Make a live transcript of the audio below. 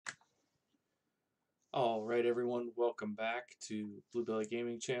All right, everyone, welcome back to Bluebelly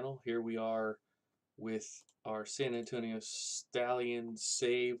Gaming Channel. Here we are with our San Antonio Stallions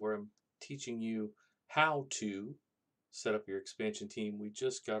save, where I'm teaching you how to set up your expansion team. We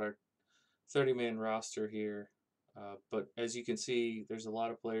just got our 30-man roster here, but as you can see, there's a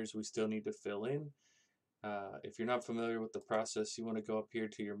lot of players we still need to fill in. If you're not familiar with the process, you want to go up here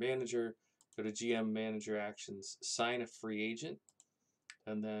to your manager, go to GM Manager Actions, sign a free agent.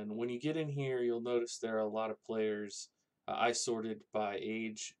 And then when you get in here, you'll notice there are a lot of players. I sorted by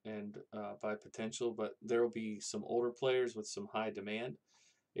age and by potential, but there will be some older players with some high demand.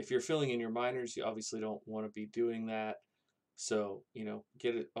 If you're filling in your minors, you obviously don't want to be doing that. So,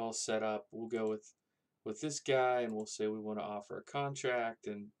 get it all set up. We'll go with this guy and we'll say we want to offer a contract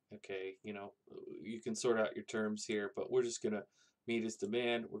and okay, you can sort out your terms here, but we're just going to meet his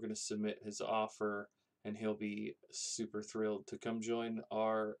demand. We're going to submit his offer and he'll be super thrilled to come join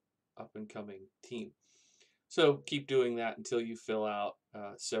our up and coming team. So keep doing that until you fill out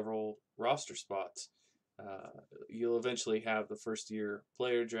several roster spots. Uh, you'll eventually have the first year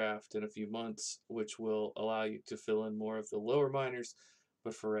player draft in a few months, which will allow you to fill in more of the lower minors.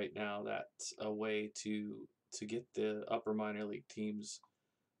 But for right now, that's a way to get the upper minor league teams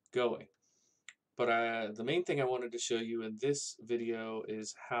going. But the main thing I wanted to show you in this video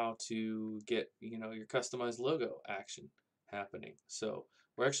is how to get your customized logo action happening. So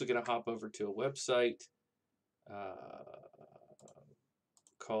we're actually going to hop over to a website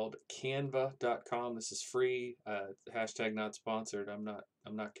called canva.com. This is free. Hashtag not sponsored. I'm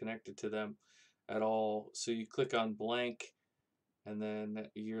not connected to them at all. So you click on blank and then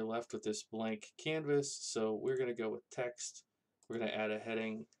you're left with this blank canvas. So we're going to go with text. We're going to add a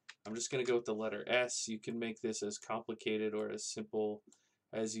heading. I'm just going to go with the letter S. You can make this as complicated or as simple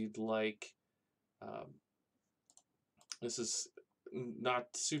as you'd like. This is not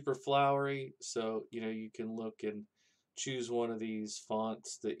super flowery, so you can look and choose one of these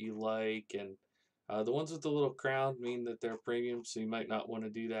fonts that you like, and the ones with the little crown mean that they're premium, so you might not want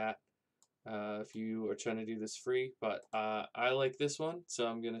to do that if you are trying to do this free, but I like this one, so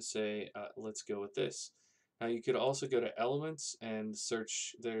I'm gonna say let's go with this. Now you could also go to elements and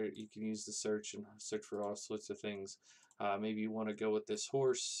search there. You can use the search and search for all sorts of things. Maybe you want to go with this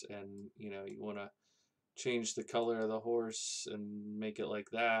horse, and you want to change the color of the horse and make it like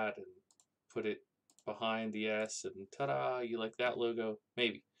that and put it behind the S and ta-da, you like that logo?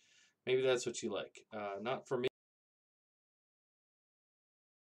 Maybe that's what you like. Not for me.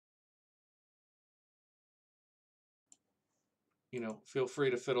 Feel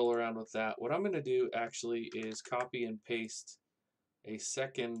free to fiddle around with that. What I'm going to do actually is copy and paste a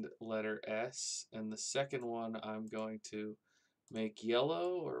second letter S, and the second one I'm going to make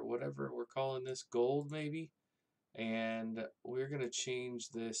yellow, or whatever we're calling this, gold maybe, and we're going to change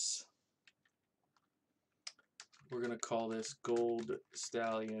this. We're going to call this Gold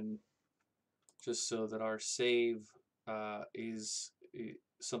Stallion, just so that our save is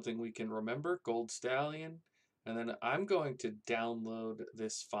something we can remember, Gold Stallion. And then I'm going to download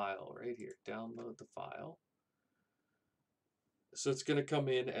this file right here. Download the file. So it's going to come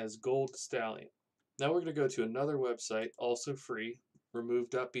in as Gold Stallion. Now we're going to go to another website, also free,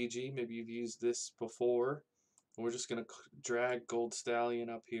 remove.bg. Maybe you've used this before. We're just going to drag Gold Stallion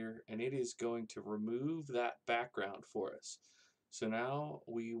up here, and it is going to remove that background for us. So now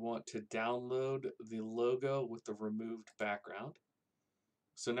we want to download the logo with the removed background.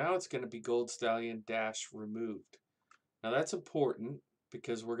 So now it's going to be Gold Stallion dash removed. Now that's important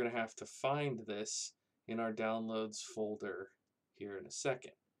because we're going to have to find this in our downloads folder here in a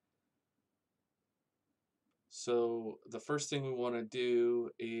second. So the first thing we want to do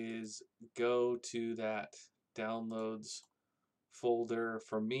is go to that downloads folder.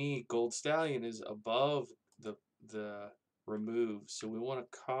 For me, Gold Stallion is above the remove, so we want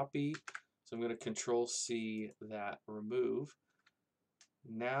to copy. So I'm going to Control C that remove.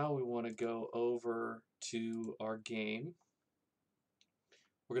 Now we want to go over to our game.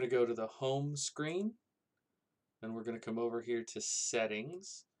 We're going to go to the home screen, and we're going to come over here to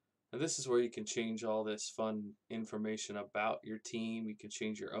settings. And this is where you can change all this fun information about your team. You can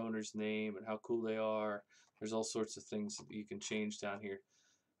change your owner's name and how cool they are. There's all sorts of things that you can change down here.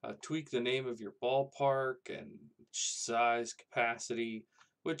 Tweak the name of your ballpark and size, capacity,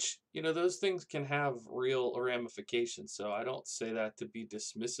 which, those things can have real ramifications. So I don't say that to be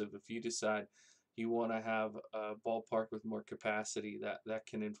dismissive. If you decide you want to have a ballpark with more capacity, that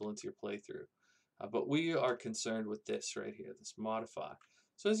can influence your playthrough. But we are concerned with this right here, this modify.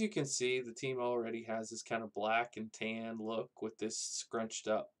 So as you can see, the team already has this kind of black and tan look with this scrunched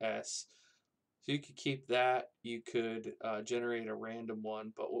up S. So you could keep that. You could generate a random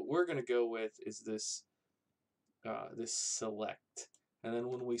one, but what we're going to go with is this select. And then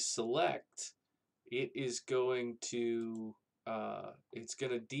when we select, it is going to it's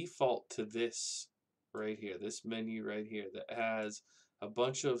going to default to this right here, this menu right here that has a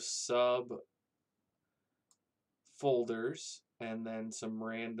bunch of sub folders and then some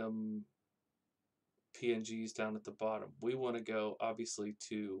random PNGs down at the bottom. We want to go obviously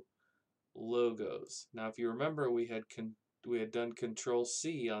to logos. Now, if you remember, we had done Control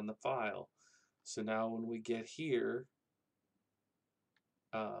C on the file. So now when we get here,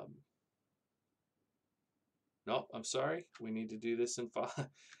 no, I'm sorry, we need to do this in file.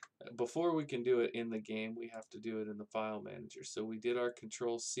 Before we can do it in the game, we have to do it in the file manager. So we did our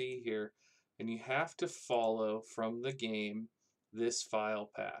Control C here, and you have to follow from the game this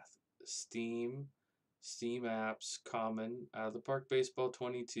file path: Steam, Steam Apps, Common, Out of the Park Baseball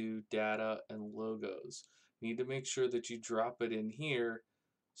 22, Data, and Logos. You need to make sure that you drop it in here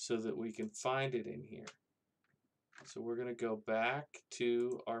so that we can find it in here. So we're going to go back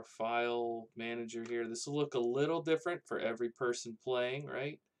to our file manager here. This will look a little different for every person playing,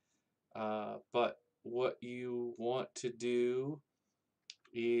 right? But what you want to do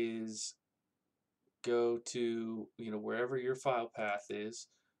is go to, wherever your file path is.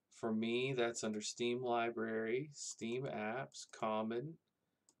 For me, that's under Steam Library, Steam Apps, Common,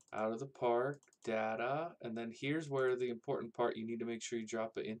 Out of the Park, Data, and then here's where the important part, you need to make sure you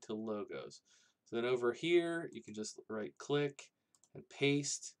drop it into Logos. So then over here, you can just right click and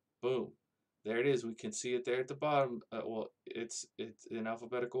paste, boom. There it is. We can see it there at the bottom. Well, it's in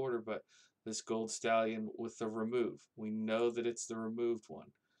alphabetical order, but this gold stallion with the remove. We know that it's the removed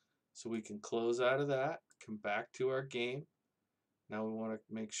one. So we can close out of that, come back to our game. Now we want to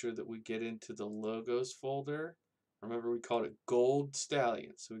make sure that we get into the logos folder. Remember, we called it Gold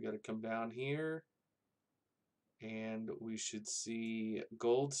Stallion. So we got to come down here and we should see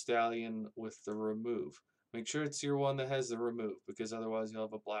Gold Stallion with the remove. Make sure it's your one that has the remove, because otherwise you'll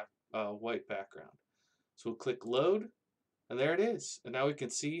have a white background. So we'll click load, and there it is. And now we can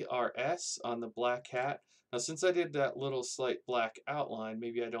see our S on the black hat. Now, since I did that little slight black outline,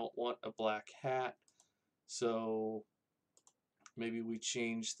 maybe I don't want a black hat. So maybe we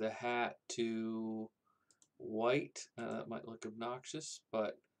change the hat to white. That might look obnoxious,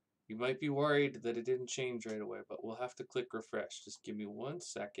 but you might be worried that it didn't change right away, but we'll have to click refresh. Just give me 1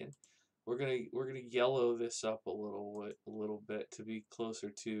 second. We're gonna yellow this up a little bit to be closer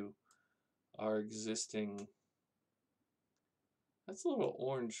to our existing. That's a little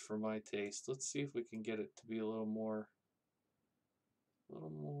orange for my taste. Let's see if we can get it to be a little more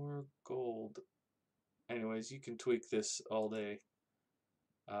gold. Anyways, you can tweak this all day.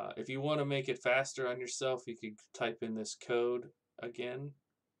 If you want to make it faster on yourself, you could type in this code again.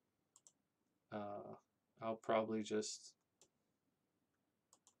 I'll probably just,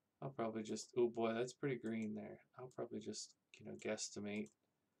 oh boy, that's pretty green there. I'll probably just, guesstimate.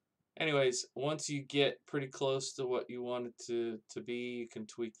 Anyways, once you get pretty close to what you want it to be, you can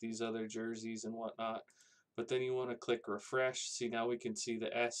tweak these other jerseys and whatnot. But then you want to click refresh. See, now we can see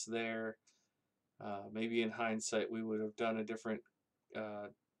the S there. Maybe in hindsight, we would have done a different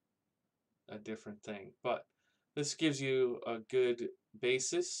thing. But this gives you a good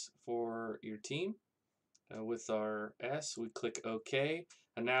basis for your team. With our S, we click OK,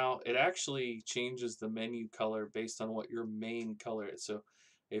 and now it actually changes the menu color based on what your main color is. So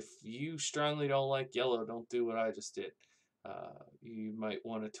if you strongly don't like yellow, don't do what I just did. You might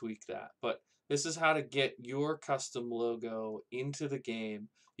want to tweak that. But this is how to get your custom logo into the game.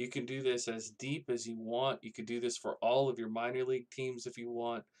 You can do this as deep as you want. You could do this for all of your minor league teams if you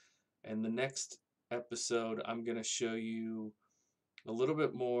want. And the next episode, I'm going to show you a little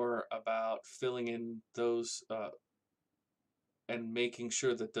bit more about filling in those and making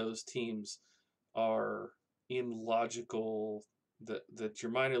sure that those teams are in logical, that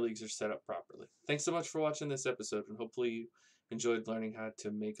your minor leagues are set up properly. Thanks so much for watching this episode, and hopefully you enjoyed learning how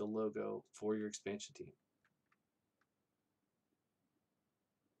to make a logo for your expansion team.